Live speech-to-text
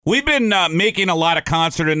We've been making a lot of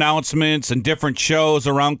concert announcements and different shows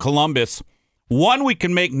around Columbus. One we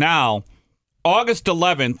can make now, August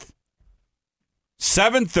 11th,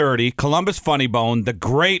 7:30, Columbus Funny Bone, the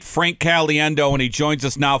great Frank Caliendo, and he joins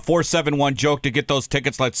us now, 471-JOKE, to get those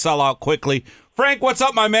tickets. Let's sell out quickly. Frank, what's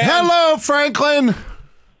up, my man? Hello, Franklin.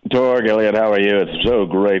 Torg, Elliot, how are you? It's so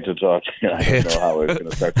great to talk to you. I don't know how I was going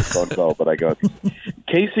to start the phone call, but I got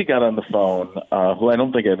Casey got on the phone, who I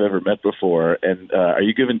don't think I've ever met before. And are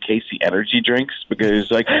you giving Casey energy drinks? Because he's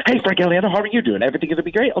like, hey, Frank Elliott, how are you doing? Everything going to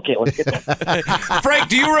be great? Okay, let's get that. Frank,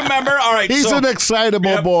 do you remember? All right, He's an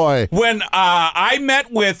excitable boy. When I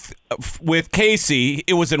met with Casey,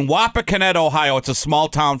 it was in Wapakoneta, Ohio. It's a small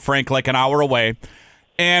town, Frank, like an hour away.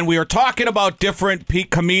 And we were talking about different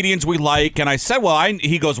comedians we like. And I said,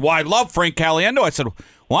 he goes, well, I love Frank Caliendo. I said,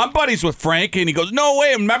 well, I'm buddies with Frank. And he goes, no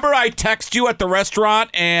way. Remember I texted you at the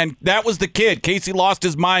restaurant? And that was the kid. Casey lost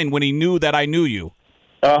his mind when he knew that I knew you.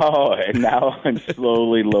 Oh, and now I'm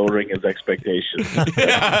slowly lowering his expectations.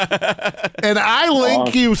 And I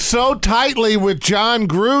link you so tightly with John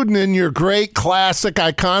Gruden in your great classic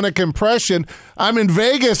iconic impression. I'm in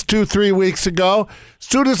Vegas 2-3 weeks ago. As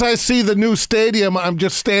soon as I see the new stadium, I'm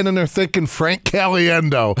just standing there thinking Frank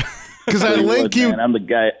Caliendo. Because I link you. Man, I'm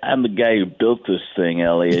the guy who built this thing,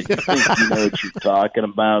 Elliot. You think you know what you're talking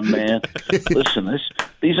about, man? Listen,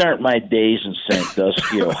 these aren't my days in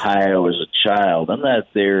Sandusky, Ohio as a child. I'm not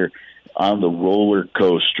there on the roller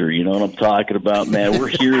coaster. You know what I'm talking about, man? We're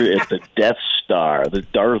here at the Death Star, the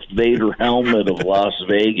Darth Vader helmet of Las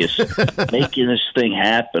Vegas, making this thing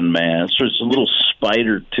happen, man. So it's a little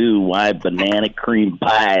Spider 2 wide banana cream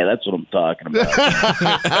pie. That's what I'm talking about.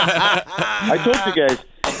 I told you guys.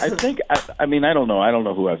 I don't know. I don't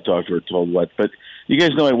know who I've talked to or told what, but you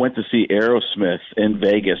guys know I went to see Aerosmith in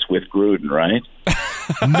Vegas with Gruden, right?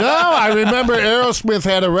 No, I remember Aerosmith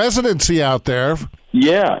had a residency out there.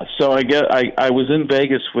 Yeah, so I was in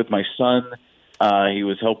Vegas with my son. He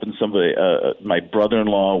was helping somebody, my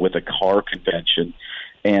brother-in-law, with a car convention,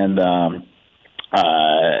 and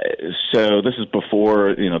so this is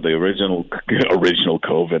before the original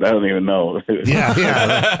COVID. I don't even know.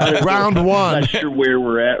 Yeah. Round one. I'm not sure where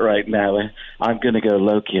we're at right now. I'm going to go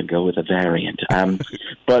low-key and go with a variant. I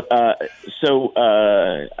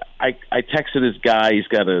texted his guy. He's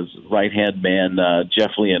got his right-hand man,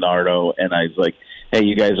 Jeff Leonardo, and I was like, hey,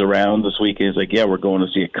 you guys around this weekend? He's like, yeah, we're going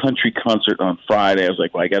to see a country concert on Friday. I was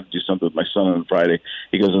like, well, I got to do something with my son on Friday.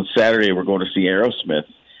 He goes, on Saturday, we're going to see Aerosmith.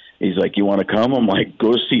 He's like, you want to come? I'm like,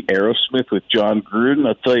 go see Aerosmith with John Gruden?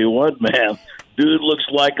 I'll tell you what, man. Dude looks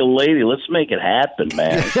like a lady. Let's make it happen,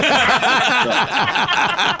 man.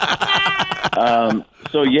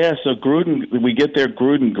 So Gruden, we get there,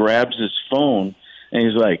 Gruden grabs his phone, and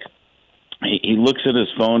he's like, he looks at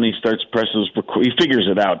his phone, he starts pressing he figures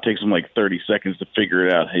it out. It takes him like 30 seconds to figure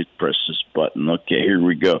it out. Hey, press this button. Okay, here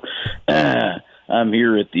we go. I'm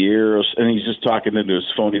here at the Aeros, and he's just talking into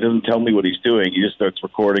his phone. He doesn't tell me what he's doing. He just starts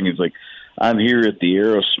recording. He's like, I'm here at the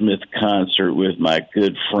Aerosmith concert with my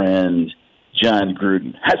good friend, John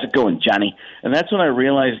Gruden. How's it going, Johnny? And that's when I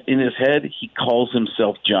realized in his head, he calls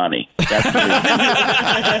himself Johnny. That's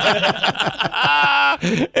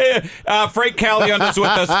Frank Caliendo's with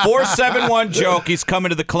us. 471-JOKE. He's coming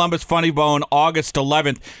to the Columbus Funny Bone August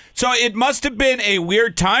 11th. So it must have been a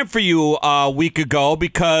weird time for you a week ago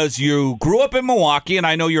because you grew up in Milwaukee, and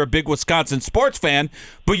I know you're a big Wisconsin sports fan,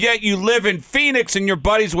 but yet you live in Phoenix, and you're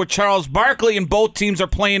buddies with Charles Barkley, and both teams are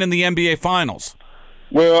playing in the NBA Finals.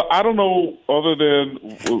 Well, I don't know, other than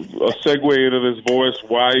a segue into this voice,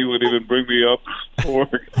 why you would even bring me up.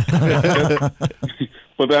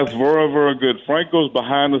 But that's very, very good. Frank goes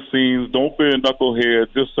behind the scenes. Don't be a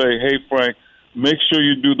knucklehead. Just say, hey, Frank, make sure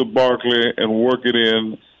you do the Barkley and work it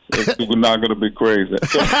in. It's not going to be crazy.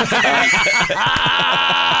 So,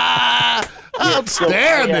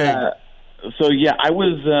 Outstanding. I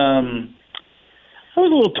was a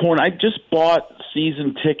little torn. I just bought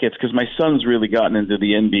season tickets because my son's really gotten into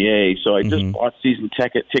the NBA, so I just bought season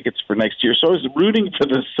tickets for next year. So I was rooting for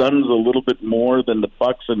the Suns a little bit more than the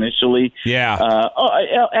Bucks initially. Yeah.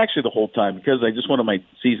 Actually, the whole time because I just wanted my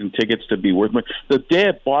season tickets to be worth more. The day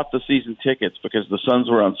I bought the season tickets because the Suns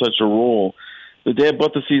were on such a roll, the day I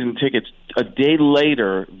bought the season tickets, a day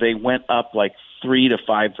later they went up like $3,000 to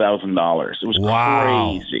 $5,000. It was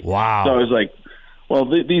crazy. Wow. So I was like, well,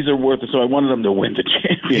 these are worth it. So I wanted them to win the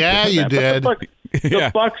championship. Yeah, you did.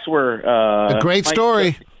 The Bucks were a great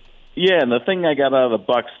story. And the thing I got out of the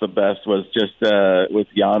Bucks the best was just with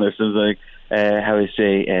Giannis. It was like, how do you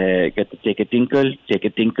say, got to take a tinkle. I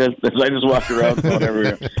just walked around going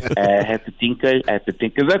everywhere. Have to tinkle.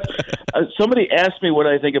 That's somebody asked me what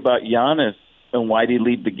I think about Giannis and why did he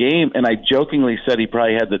leave the game? And I jokingly said he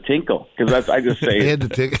probably had the tinkle, because I just say He had the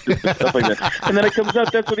tinkle. stuff like that. And then it comes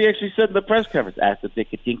out that's what he actually said in the press conference. Ask the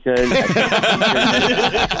tinkle.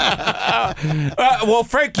 Well,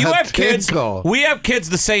 Frank, you A have kids. tinkle. We have kids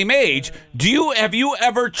the same age. Have you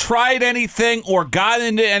ever tried anything or got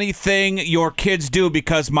into anything your kids do?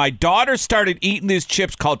 Because my daughter started eating these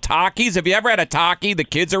chips called Takis. Have you ever had a Taki? The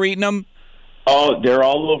kids are eating them. Oh, they're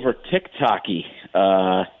all over TikTok-y.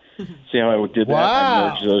 See how I did that? Wow.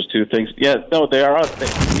 I merged those two things. Yeah, no, they are.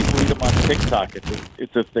 People eat them on TikTok.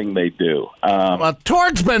 It's a thing they do. Well,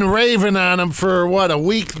 Torg's been raving on him for, a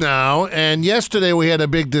week now, and yesterday we had a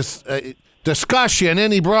big discussion,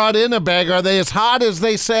 and he brought in a bag. Are they as hot as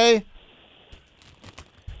they say?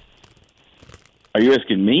 Are you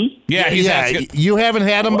asking me? Yeah, he's asking. You haven't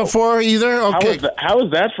had them before either? Okay. How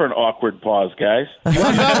is that for an awkward pause, guys?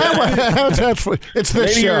 It's this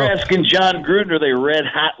Maybe show. you're asking John Gruden, are they red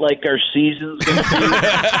hot like our season's going to be?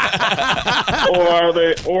 or are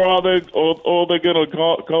they going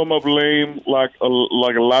to come up lame like a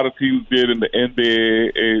lot of teams did in the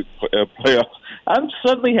NBA playoffs? I'm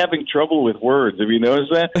suddenly having trouble with words. Have you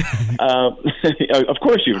noticed that? Of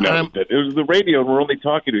course you've noticed it. It was the radio, and we're only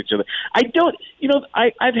talking to each other. I don't,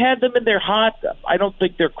 I've had them, and they're hot. I don't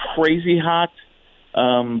think they're crazy hot,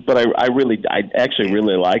 but I actually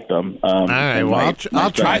really like them. All right, well,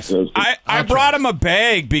 I'll try. I brought him a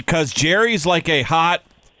bag because Jerry's like a hot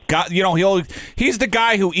guy. He's the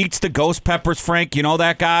guy who eats the ghost peppers, Frank. You know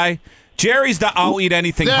that guy? Jerry's the I'll eat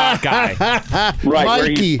anything hot guy. Right, Mikey. where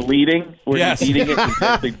he's bleeding, Yes. he's eating it, he's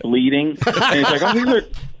actually bleeding. And he's like, oh,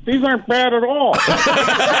 these aren't bad at all.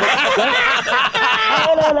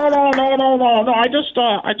 No.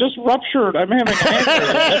 I just ruptured. I'm having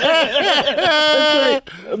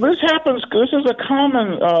This happens. This is a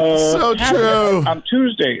common So true. on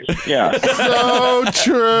Tuesdays. Yeah. So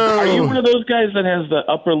true. Are you one of those guys that has the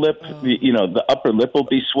upper lip? The upper lip will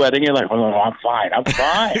be sweating. You're like, oh, no, I'm fine.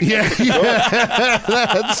 Yeah,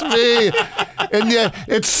 that's me. And yeah,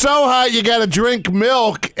 it's so hot you got to drink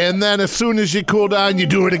milk, and then as soon as you cool down, you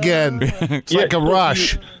do it again. It's like a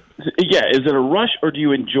rush. Yeah, is it a rush, or do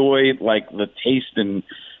you enjoy like the taste and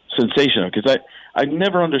sensation? Because I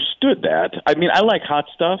never understood that. I mean, I like hot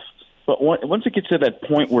stuff, but once it gets to that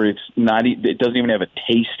point where it doesn't even have a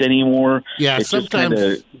taste anymore. Yeah, it's sometimes.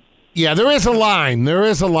 Just Yeah, there is a line.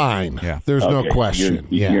 Yeah. There's no okay, question.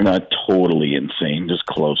 You're not totally insane, just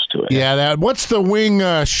close to it. Yeah, what's the wing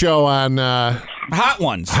show on Hot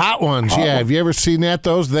ones. Hot Ones? Yeah, have you ever seen that?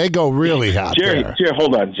 They go really hot. Jerry, there.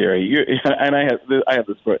 hold on, Jerry. And I have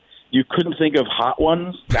this point. You couldn't think of Hot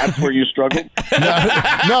Ones? That's where you struggled?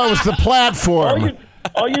 No, it was the platform.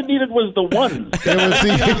 All you needed was the one. It was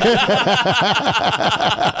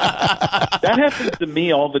That happens to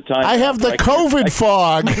me all the time. I have the COVID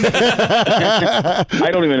fog. I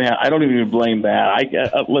don't even blame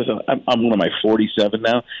that. Listen, I'm one of my 47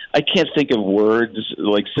 now. I can't think of words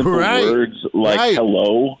like simple Right. words like Right.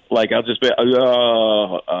 hello. Like I'll just be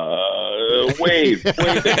wave.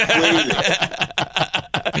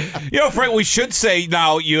 Frank, we should say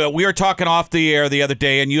now, we were talking off the air the other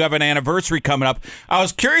day, and you have an anniversary coming up. I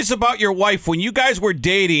was curious about your wife. When you guys were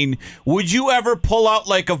dating, would you ever pull out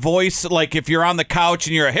like a voice, like if you're on the couch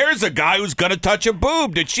and here's a guy who's going to touch a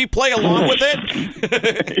boob? Did she play along with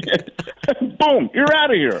it? Boom, you're out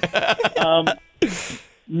of here.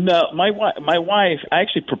 No, my wife, I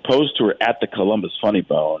actually proposed to her at the Columbus Funny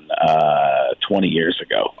Bone 20 years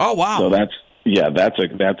ago. Oh, wow. So that's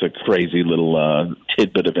a crazy little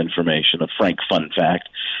tidbit of information, a Frank fun fact.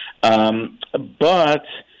 But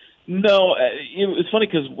no, it was funny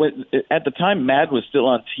because at the time Mad was still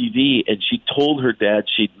on TV, and she told her dad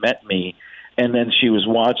she'd met me, and then she was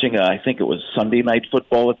watching, I think it was Sunday Night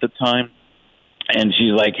Football at the time, and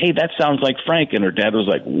she's like, "Hey, that sounds like Frank," and her dad was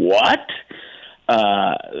like, "What?"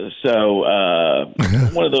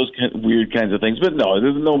 One of those weird kinds of things. But no,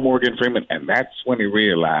 there's no Morgan Freeman. And that's when he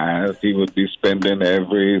realized he would be spending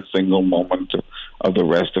every single moment of the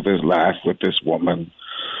rest of his life with this woman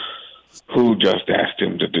who just asked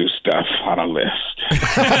him to do stuff on a list.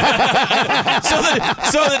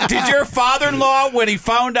 So did your father-in-law, when he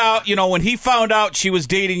found out she was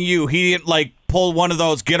dating you, he didn't like pull one of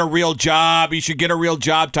those get a real job, you should get a real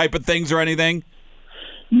job type of things or anything?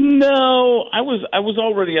 No, I was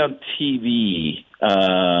already on TV.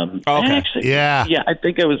 Okay. Actually, yeah. I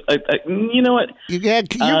think I was. You know what? You got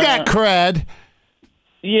cred.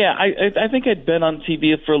 Yeah, I think I'd been on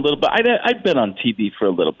TV for a little bit. I'd been on TV for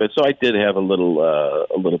a little bit, so I did have a little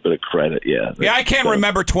bit of credit. Yeah. Yeah, I can't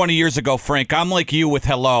remember 20 years ago, Frank. I'm like you with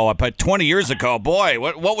Hello, but 20 years ago, boy,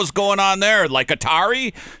 what was going on there? Like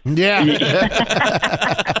Atari? Yeah.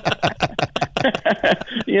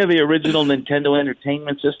 Yeah, the original Nintendo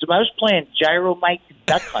Entertainment System. I was playing Gyro Mike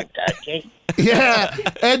Duck Hunt. Okay. Yeah,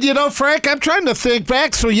 and Frank, I'm trying to think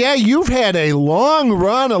back. So yeah, you've had a long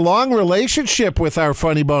run, a long relationship with our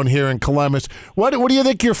Funny Bone here in Columbus. What do you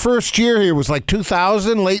think your first year here was, like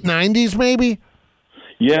 2000, late 90s maybe?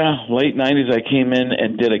 Yeah, late 90s. I came in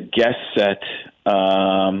and did a guest set,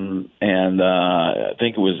 and I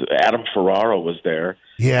think it was Adam Ferrara was there.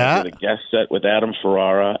 Yeah, I did a guest set with Adam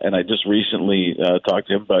Ferrara, and I just recently talked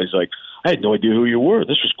to him. But he's like, I had no idea who you were.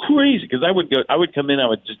 This was crazy because I would come in, I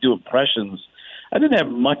would just do impressions. I didn't have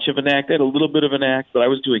much of an act. I had a little bit of an act, but I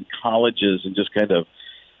was doing colleges and just kind of,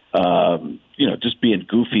 just being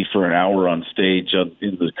goofy for an hour on stage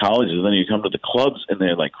in the colleges. And then you come to the clubs, and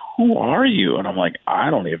they're like, "Who are you?" And I'm like,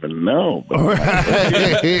 "I don't even know." But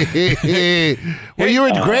well, you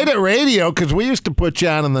were great at radio because we used to put you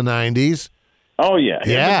on in the 90s. Oh, yeah.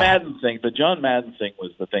 Yeah. The Madden thing, the John Madden thing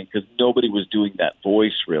was the thing because nobody was doing that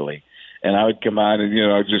voice really. And I would come on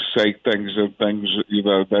and, I'd just say things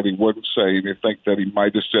that he wouldn't say. And you think that he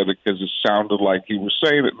might have said it because it sounded like he was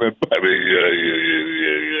saying it. And then, buddy,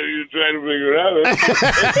 you're trying to figure it out.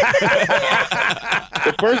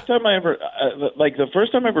 The first time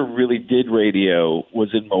I ever really did radio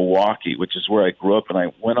was in Milwaukee, which is where I grew up. And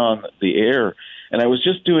I went on the air. And I was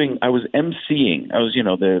emceeing. I was,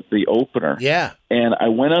 the opener. Yeah. And I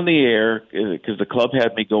went on the air because the club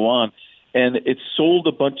had me go on, and it sold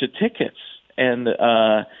a bunch of tickets. And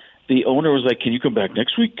the owner was like, "Can you come back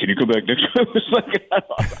next week? Can you come back next week?" I was like,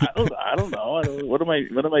 I don't know. What am I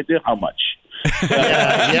doing? How much?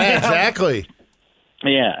 Yeah, exactly.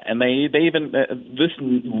 Yeah, and they even this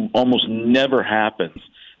almost never happens.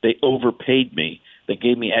 They overpaid me. They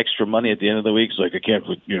gave me extra money at the end of the week. It's like, I can't,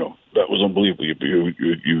 that was unbelievable.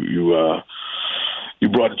 You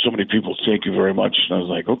brought in so many people. Thank you very much. And I was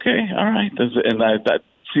like, okay, all right. That's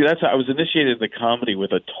how I was initiated into comedy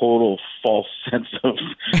with a total false sense of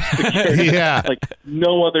security. Yeah. Like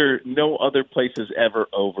no other place has ever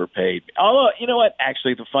overpaid me. Although, you know what?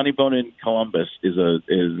 Actually, the Funny Bone in Columbus is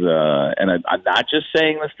and I'm not just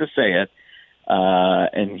saying this to say it.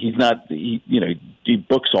 And he's not, he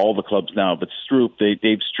books all the clubs now, but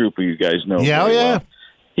Dave Stroop, who you guys know. Yeah, well,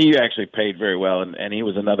 he actually paid very well, and he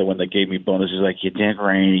was another one that gave me bonuses. Like, you did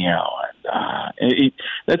radio, and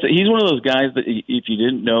he's one of those guys that if you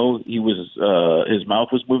didn't know he was his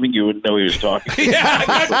mouth was moving, you wouldn't know he was talking. Yeah,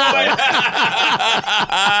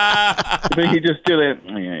 but he just did it.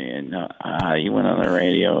 You went on the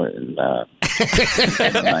radio and.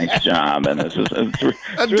 Did a nice job, and this is a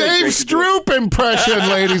Dave Stroop impression,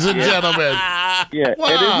 ladies and gentlemen. Yeah,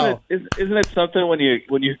 wow. And isn't it something when you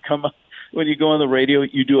go on the radio,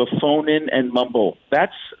 you do a phone in and mumble.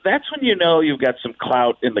 That's when you've got some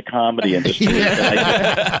clout in the comedy industry.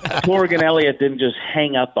 Corrigan Elliott didn't just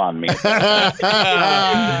hang up on me.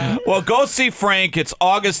 Well, go see Frank. It's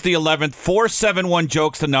August the 11th. 471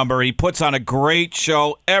 Jokes the number. He puts on a great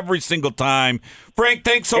show every single time. Frank,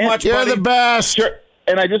 thanks so much, you're buddy. You're the best. Sure.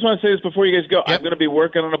 And I just want to say this before you guys go. Yep. I'm going to be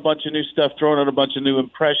working on a bunch of new stuff, throwing out a bunch of new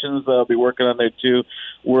impressions that I'll be working on there too.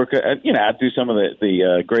 I'll do some of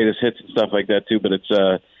the greatest hits and stuff like that too. But it's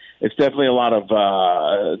definitely a lot of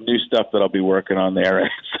new stuff that I'll be working on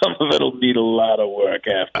there. Some of it'll need a lot of work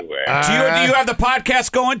afterwards. Do you have the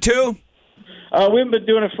podcast going too? We haven't been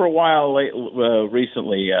doing it for a while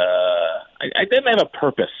recently. I didn't have a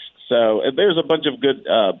purpose. So there's a bunch of good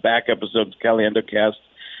back episodes,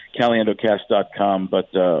 CaliendoCast.com, but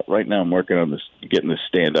right now I'm working on getting this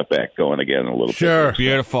stand-up act going again a little bit. Sure.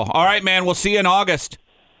 Beautiful. All right, man. We'll see you in August.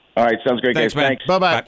 All right. Sounds great, Thanks, guys. man. Thanks. Bye-bye. Bye.